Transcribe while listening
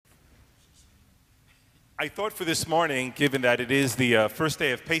I thought for this morning, given that it is the first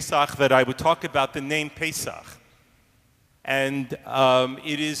day of Pesach, that I would talk about the name Pesach. And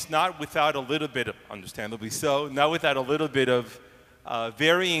it is not without a little bit of, understandably so, not without a little bit of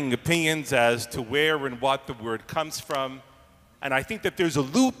varying opinions as to where and what the word comes from. And I think that there's a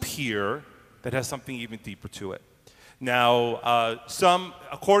loop here that has something even deeper to it. Now,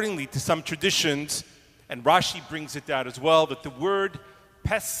 accordingly to some traditions, and Rashi brings it down as well, that the word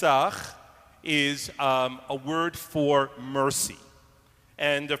Pesach is a word for mercy.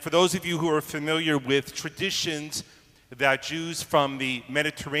 And for those of you who are familiar with traditions that Jews from the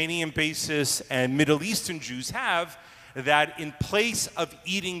Mediterranean basis and Middle Eastern Jews have, that in place of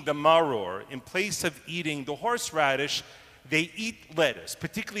eating the maror, in place of eating the horseradish, they eat lettuce,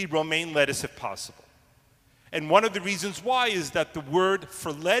 particularly romaine lettuce if possible. And one of the reasons why is that the word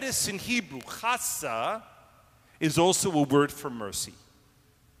for lettuce in Hebrew, chasa, is also a word for mercy.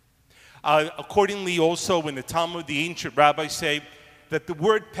 Accordingly, also in the Talmud, the ancient rabbis say that the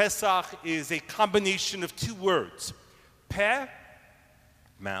word Pesach is a combination of two words, peh,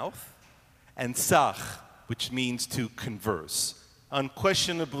 mouth, and sach, which means to converse.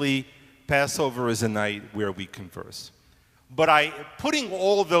 Unquestionably, Passover is a night where we converse. But putting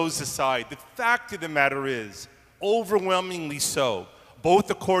all those aside, the fact of the matter is, overwhelmingly so,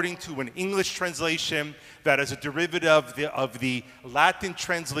 both according to an English translation that is a derivative of the Latin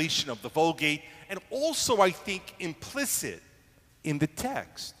translation of the Vulgate, and also, I think, implicit in the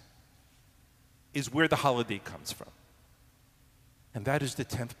text, is where the holiday comes from. And that is the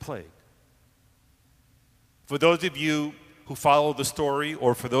 10th plague. For those of you who follow the story,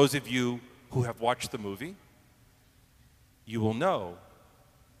 or for those of you who have watched the movie, you will know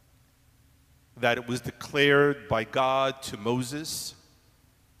that it was declared by God to Moses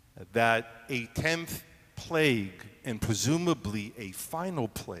that a 10th plague, and presumably a final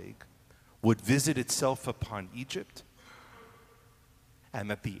plague, would visit itself upon Egypt,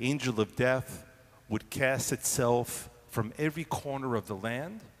 and that the angel of death would cast itself from every corner of the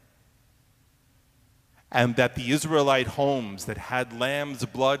land, and that the Israelite homes that had lamb's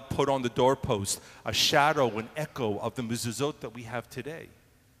blood put on the doorpost, a shadow, an echo of the mezuzot that we have today,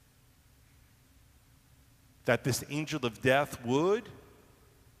 that this angel of death would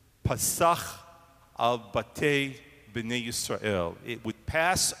Pesach al Batei Bnei Yisrael. It would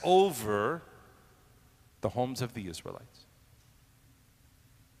pass over the homes of the Israelites.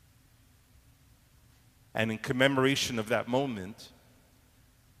 And in commemoration of that moment,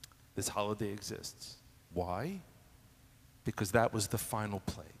 this holiday exists. Why? Because that was the final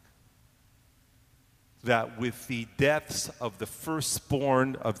plague. That with the deaths of the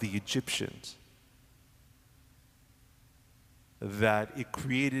firstborn of the Egyptians, that it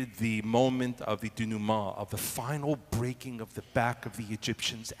created the moment of the denouement, of the final breaking of the back of the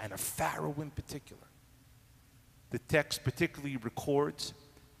Egyptians and of Pharaoh in particular. The text particularly records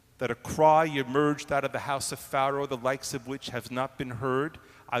that a cry emerged out of the house of Pharaoh, the likes of which have not been heard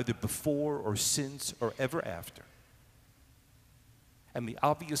either before or since or ever after. And the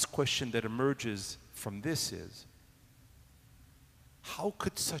obvious question that emerges from this is, how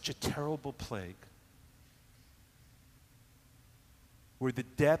could such a terrible plague, were the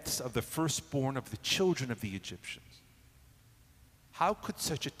deaths of the firstborn of the children of the Egyptians, how could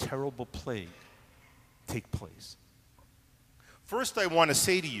such a terrible plague take place? First, I want to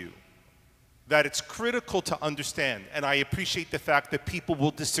say to you that it's critical to understand, and I appreciate the fact that people will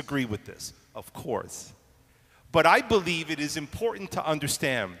disagree with this, of course. But I believe it is important to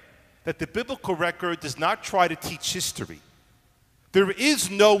understand that the biblical record does not try to teach history. There is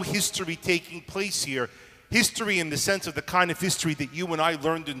no history taking place here. History in the sense of the kind of history that you and I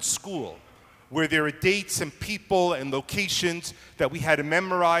learned in school, where there are dates and people and locations that we had to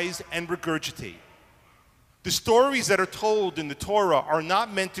memorize and regurgitate. The stories that are told in the Torah are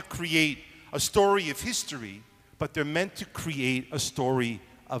not meant to create a story of history, but they're meant to create a story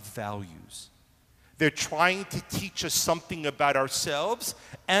of values. They're trying to teach us something about ourselves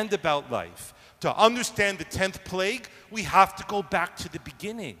and about life. To understand the 10th plague, we have to go back to the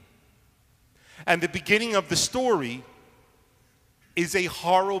beginning. And the beginning of the story is a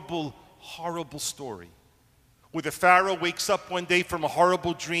horrible, horrible story, where the Pharaoh wakes up one day from a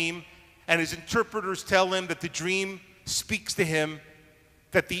horrible dream, and his interpreters tell him that the dream speaks to him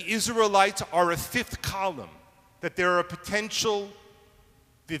that the Israelites are a fifth column, that there are a potential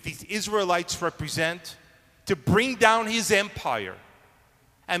that these Israelites represent to bring down his empire,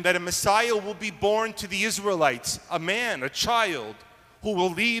 and that a Messiah will be born to the Israelites, a man, a child, who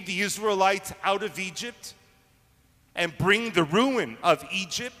will lead the Israelites out of Egypt and bring the ruin of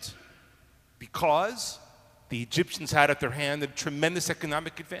Egypt, because the Egyptians had at their hand a tremendous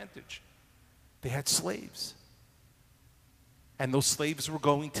economic advantage. They had slaves. And those slaves were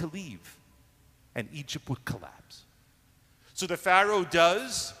going to leave, and Egypt would collapse. So the Pharaoh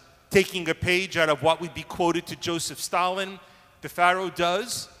does, taking a page out of what would be quoted to Joseph Stalin, the Pharaoh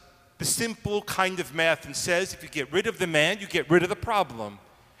does the simple kind of math and says, if you get rid of the man, you get rid of the problem.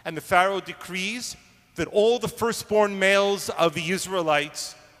 And the Pharaoh decrees that all the firstborn males of the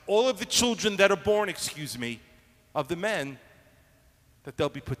Israelites, all of the children that are born, of the men, that they'll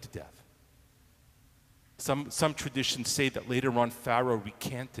be put to death. Some traditions say that later on Pharaoh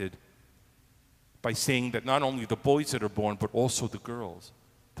recanted by saying that not only the boys that are born, but also the girls,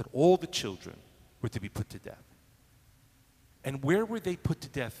 that all the children were to be put to death. And where were they put to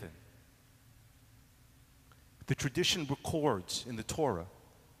death in? The tradition records in the Torah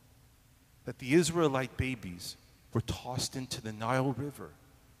that the Israelite babies were tossed into the Nile River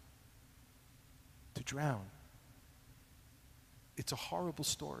to drown. It's a horrible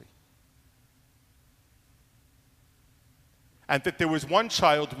story. And that there was one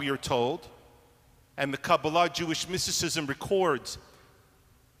child, we are told, and the Kabbalah, Jewish mysticism, records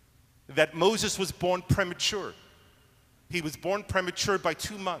that Moses was born premature. He was born premature by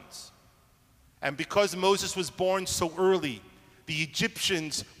 2 months. And because Moses was born so early, the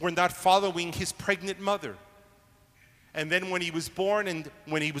Egyptians were not following his pregnant mother. And then when he was born and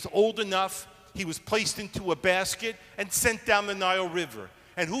when he was old enough, he was placed into a basket and sent down the Nile River.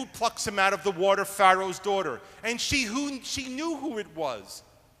 And who plucks him out of the water? Pharaoh's daughter. And she knew who it was.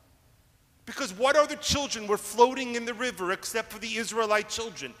 Because what other children were floating in the river except for the Israelite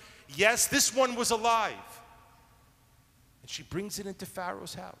children? Yes, this one was alive. And she brings it into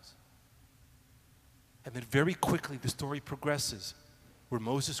Pharaoh's house. And then very quickly the story progresses where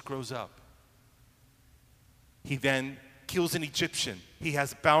Moses grows up. He then kills an Egyptian. He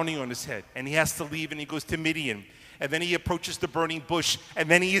has a bounty on his head. And he has to leave and he goes to Midian. And then he approaches the burning bush, and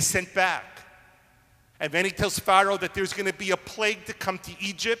then he is sent back. And then he tells Pharaoh that there's going to be a plague to come to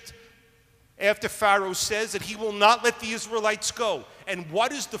Egypt, after Pharaoh says that he will not let the Israelites go. And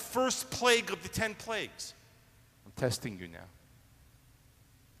what is the first plague of the 10 plagues? I'm testing you now.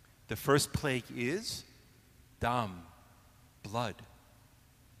 The first plague is dam, blood.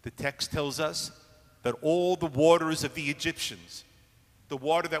 The text tells us that all the waters of the Egyptians, the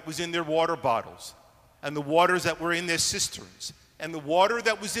water that was in their water bottles, and the waters that were in their cisterns, and the water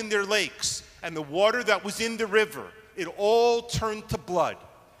that was in their lakes, and the water that was in the river, it all turned to blood.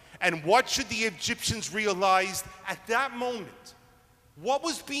 And what should the Egyptians realize at that moment? What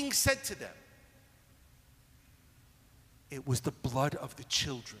was being said to them? It was the blood of the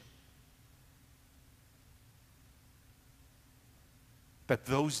children. That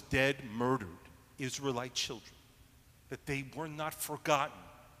those dead, murdered Israelite children, that they were not forgotten,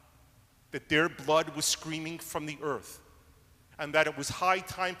 that their blood was screaming from the earth, and that it was high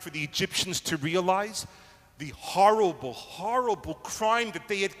time for the Egyptians to realize the horrible, horrible crime that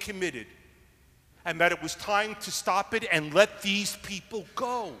they had committed, and that it was time to stop it and let these people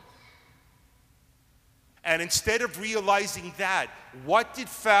go. And instead of realizing that, what did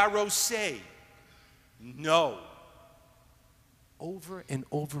Pharaoh say? No. Over and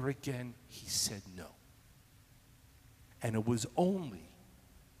over again, he said no. And it was only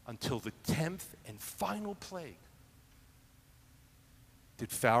until the 10th and final plague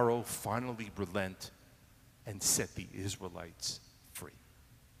did Pharaoh finally relent and set the Israelites free.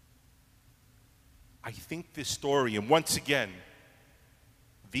 I think this story, and once again,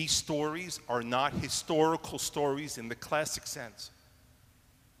 these stories are not historical stories in the classic sense,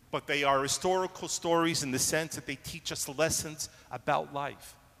 but they are historical stories in the sense that they teach us lessons about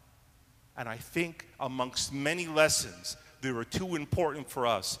life. And I think amongst many lessons, there are two important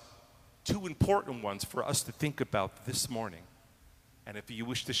ones for us to think about this morning. And if you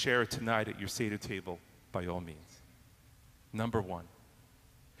wish to share it tonight at your Seder table, by all means. Number one,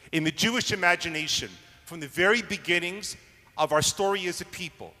 in the Jewish imagination, from the very beginnings of our story as a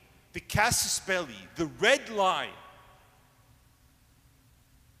people, the casus belli, the red line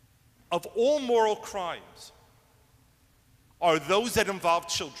of all moral crimes, are those that involve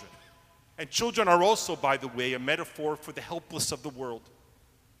children. And children are also, by the way, a metaphor for the helpless of the world.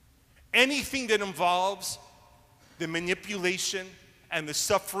 Anything that involves the manipulation and the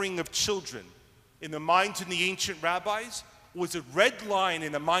suffering of children in the minds of the ancient rabbis was a red line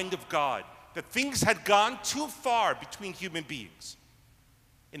in the mind of God, that things had gone too far between human beings.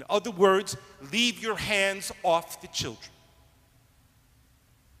 In other words, leave your hands off the children.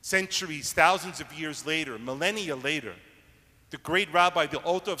 Centuries, thousands of years later, millennia later, the great rabbi, the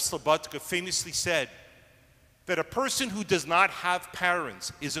Alta of Slobodka, famously said that a person who does not have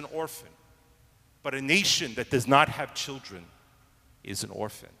parents is an orphan, but a nation that does not have children is an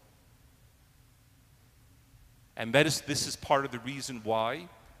orphan. And this is part of the reason why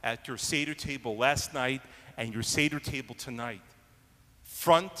at your Seder table last night and your Seder table tonight,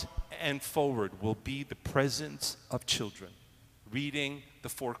 front and forward will be the presence of children, reading the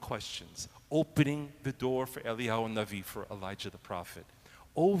 4 questions, opening the door for Eliyahu Navi, for Elijah the prophet.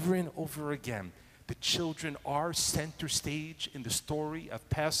 Over and over again, the children are center stage in the story of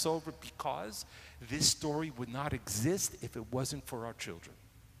Passover, because this story would not exist if it wasn't for our children,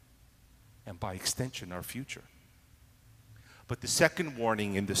 and by extension, our future. But the second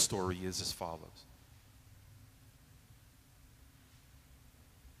warning in this story is as follows: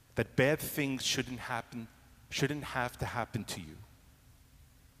 that bad things shouldn't have to happen to you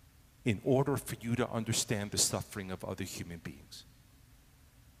in order for you to understand the suffering of other human beings.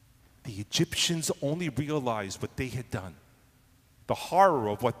 The Egyptians only realized what they had done, the horror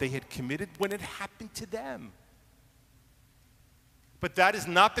of what they had committed, when it happened to them. But that is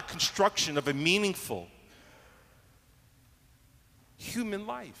not the construction of a meaningful human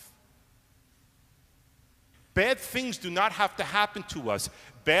life. Bad things do not have to happen to us.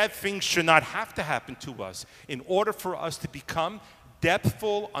 Bad things should not have to happen to us in order for us to become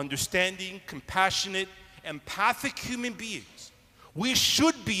depthful, understanding, compassionate, empathic human beings. We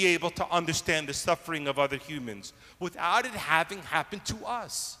should be able to understand the suffering of other humans without it having happened to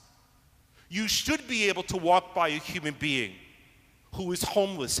us. You should be able to walk by a human being who is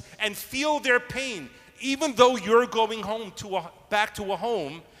homeless and feel their pain, even though you're going home back to a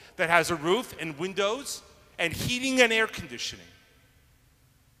home that has a roof and windows and heating and air conditioning.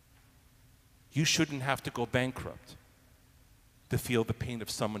 You shouldn't have to go bankrupt to feel the pain of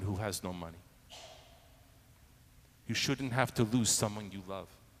someone who has no money. You shouldn't have to lose someone you love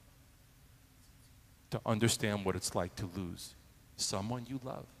to understand what it's like to lose someone you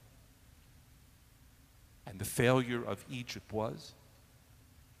love. And the failure of Egypt was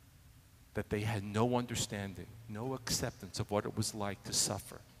that they had no understanding, no acceptance of what it was like to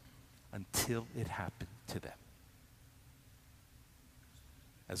suffer until it happened to them.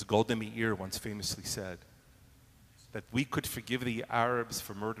 As Golda Meir once famously said, that we could forgive the Arabs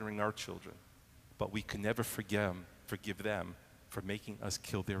for murdering our children, but we could never forgive them for making us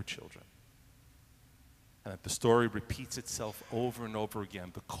kill their children. And that the story repeats itself over and over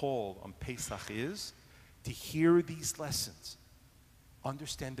again. The call on Pesach is to hear these lessons,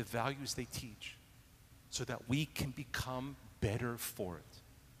 understand the values they teach, so that we can become better for it.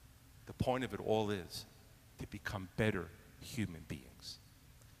 The point of it all is to become better human beings.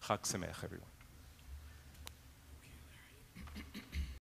 Chag Sameach, everyone.